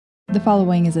The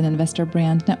following is an Investor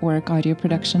Brand Network audio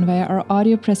production via our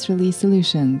audio press release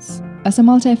solutions. As a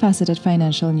multifaceted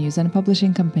financial news and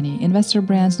publishing company, Investor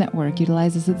Brand Network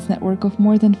utilizes its network of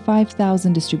more than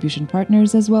 5,000 distribution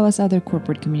partners as well as other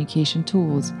corporate communication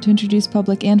tools to introduce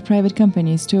public and private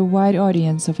companies to a wide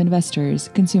audience of investors,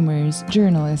 consumers,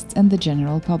 journalists, and the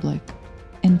general public.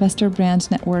 Investor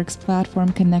Brand Network's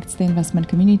platform connects the investment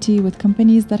community with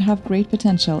companies that have great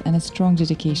potential and a strong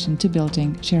dedication to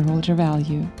building shareholder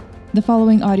value. The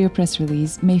following audio press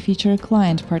release may feature a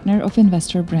client partner of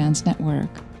Investor Brand Network.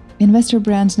 Investor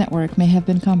Brand Network may have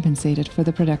been compensated for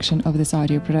the production of this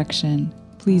audio production.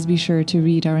 Please be sure to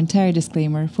read our entire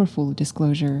disclaimer for full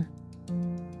disclosure.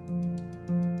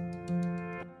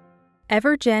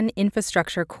 EverGen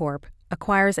Infrastructure Corp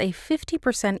acquires a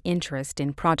 50% interest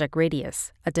in Project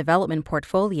Radius, a development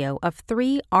portfolio of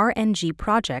 3 RNG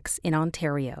projects in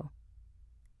Ontario.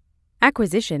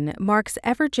 Acquisition marks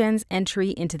EverGen's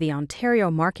entry into the Ontario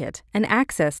market and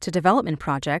access to development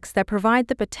projects that provide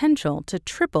the potential to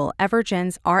triple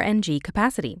EverGen's RNG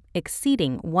capacity,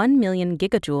 exceeding 1 million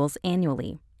gigajoules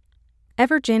annually.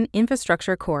 EverGen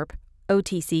Infrastructure Corp,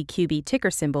 OTCQB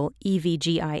ticker symbol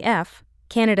EVGIF,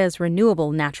 Canada's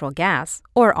renewable natural gas,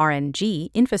 or RNG,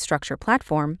 infrastructure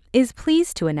platform, is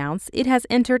pleased to announce it has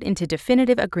entered into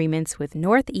definitive agreements with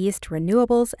Northeast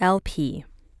Renewables LP,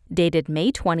 dated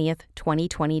May 20,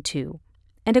 2022,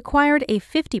 and acquired a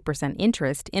 50%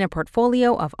 interest in a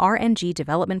portfolio of RNG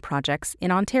development projects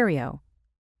in Ontario.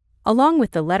 Along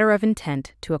with the letter of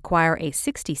intent to acquire a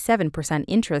 67%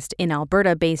 interest in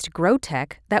Alberta-based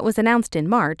GrowTech that was announced in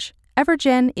March,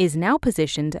 EverGen is now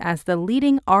positioned as the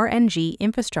leading RNG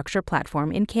infrastructure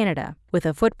platform in Canada, with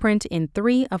a footprint in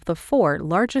 3 of the 4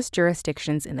 largest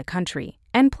jurisdictions in the country,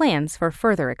 and plans for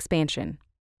further expansion.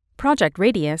 Project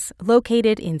Radius,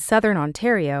 located in southern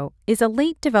Ontario, is a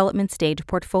late development stage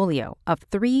portfolio of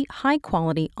 3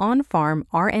 high-quality on-farm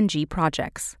RNG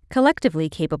projects, collectively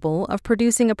capable of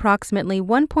producing approximately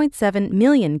 1.7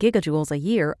 million gigajoules a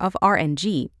year of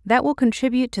RNG that will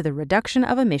contribute to the reduction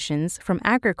of emissions from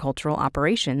agricultural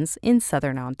operations in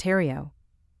southern Ontario.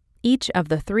 Each of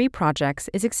the 3 projects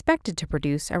is expected to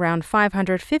produce around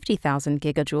 550,000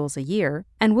 gigajoules a year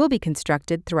and will be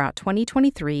constructed throughout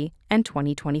 2023 and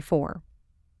 2024.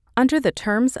 Under the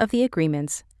terms of the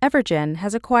agreements, EverGen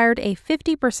has acquired a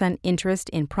 50% interest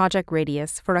in Project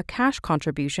Radius for a cash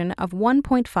contribution of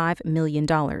 $1.5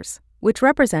 million, which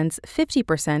represents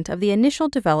 50% of the initial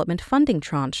development funding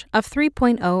tranche of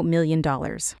 $3.0 million.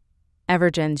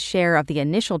 EverGen's share of the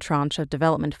initial tranche of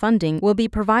development funding will be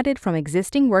provided from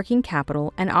existing working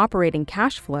capital and operating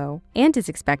cash flow and is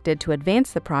expected to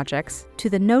advance the projects to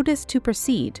the Notice to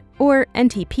Proceed, or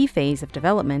NTP phase of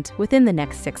development within the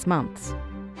next 6 months.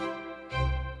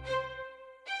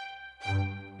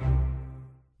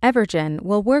 EverGen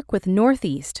will work with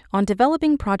Northeast on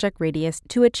developing Project Radius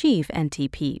to achieve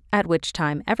NTP, at which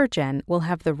time EverGen will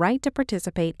have the right to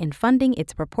participate in funding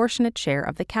its proportionate share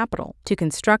of the capital to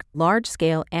construct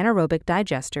large-scale anaerobic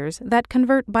digesters that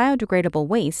convert biodegradable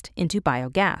waste into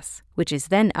biogas, which is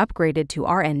then upgraded to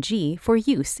RNG for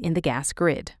use in the gas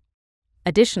grid.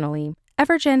 Additionally,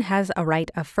 EverGen has a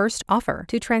right of first offer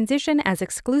to transition as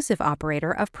exclusive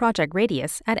operator of Project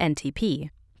Radius at NTP.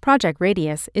 Project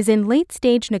Radius is in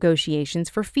late-stage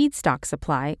negotiations for feedstock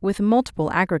supply with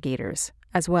multiple aggregators,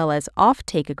 as well as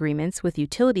off-take agreements with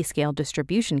utility-scale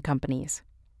distribution companies.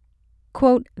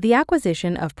 Quote, "The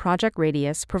acquisition of Project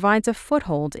Radius provides a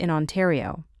foothold in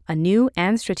Ontario, a new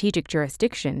and strategic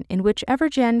jurisdiction in which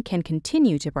EverGen can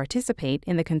continue to participate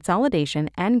in the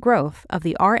consolidation and growth of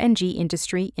the RNG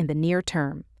industry in the near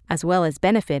term, as well as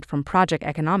benefit from project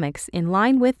economics in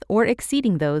line with or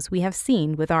exceeding those we have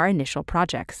seen with our initial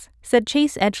projects," said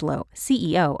Chase Edgelow,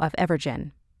 CEO of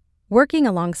EverGen. Working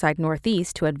alongside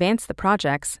Northeast to advance the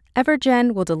projects,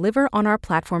 EverGen will deliver on our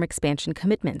platform expansion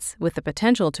commitments with the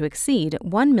potential to exceed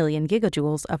 1 million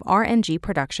gigajoules of RNG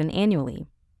production annually.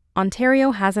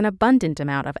 Ontario has an abundant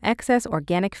amount of excess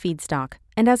organic feedstock,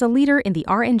 and as a leader in the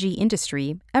RNG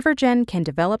industry, EverGen can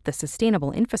develop the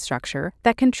sustainable infrastructure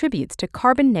that contributes to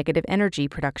carbon-negative energy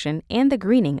production and the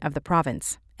greening of the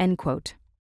province. End quote.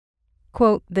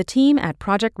 Quote, "The team at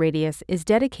Project Radius is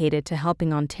dedicated to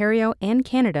helping Ontario and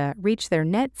Canada reach their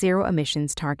net zero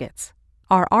emissions targets.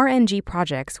 Our RNG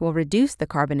projects will reduce the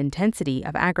carbon intensity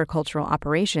of agricultural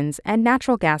operations and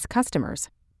natural gas customers,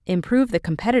 improve the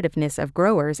competitiveness of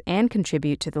growers and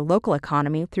contribute to the local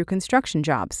economy through construction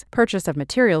jobs, purchase of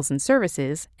materials and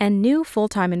services, and new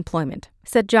full-time employment,"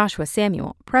 said Joshua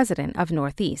Samuel, president of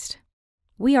Northeast.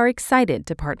 We are excited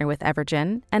to partner with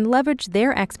EverGen and leverage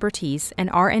their expertise and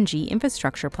RNG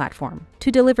infrastructure platform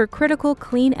to deliver critical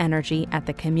clean energy at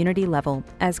the community level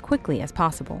as quickly as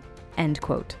possible." End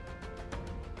quote.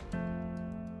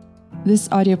 This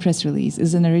audio press release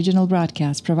is an original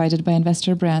broadcast provided by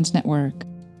Investor Brand Network,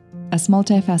 a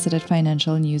multifaceted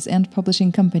financial news and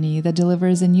publishing company that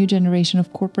delivers a new generation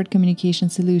of corporate communication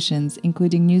solutions,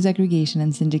 including news aggregation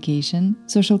and syndication,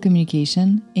 social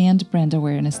communication, and brand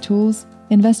awareness tools.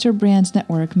 Investor Brand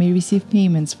Network may receive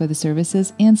payments for the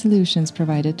services and solutions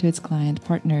provided to its client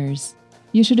partners.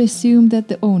 You should assume that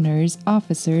the owners,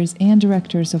 officers, and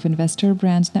directors of Investor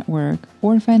Brand Network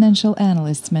or financial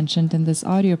analysts mentioned in this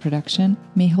audio production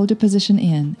may hold a position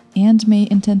in and may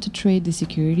intend to trade the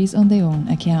securities on their own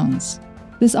accounts.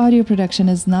 This audio production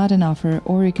is not an offer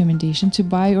or recommendation to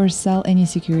buy or sell any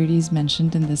securities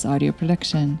mentioned in this audio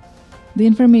production. The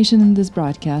information in this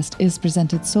broadcast is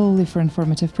presented solely for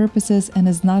informative purposes and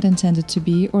is not intended to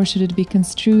be or should it be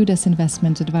construed as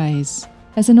investment advice.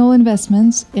 As in all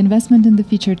investments, investment in the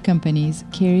featured companies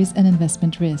carries an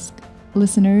investment risk.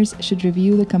 Listeners should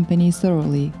review the companies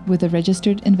thoroughly with a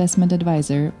registered investment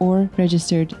advisor or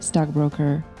registered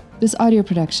stockbroker. This audio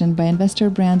production by Investor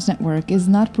Brand Network is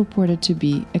not purported to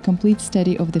be a complete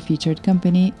study of the featured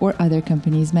company or other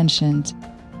companies mentioned.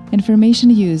 Information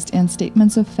used and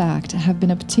statements of fact have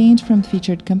been obtained from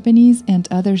featured companies and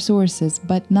other sources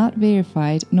but not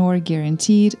verified nor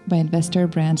guaranteed by Investor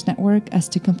Brand Network as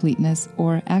to completeness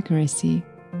or accuracy.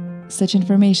 Such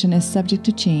information is subject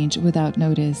to change without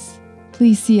notice.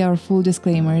 Please see our full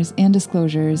disclaimers and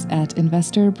disclosures at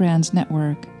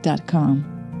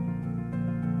investorbrandnetwork.com.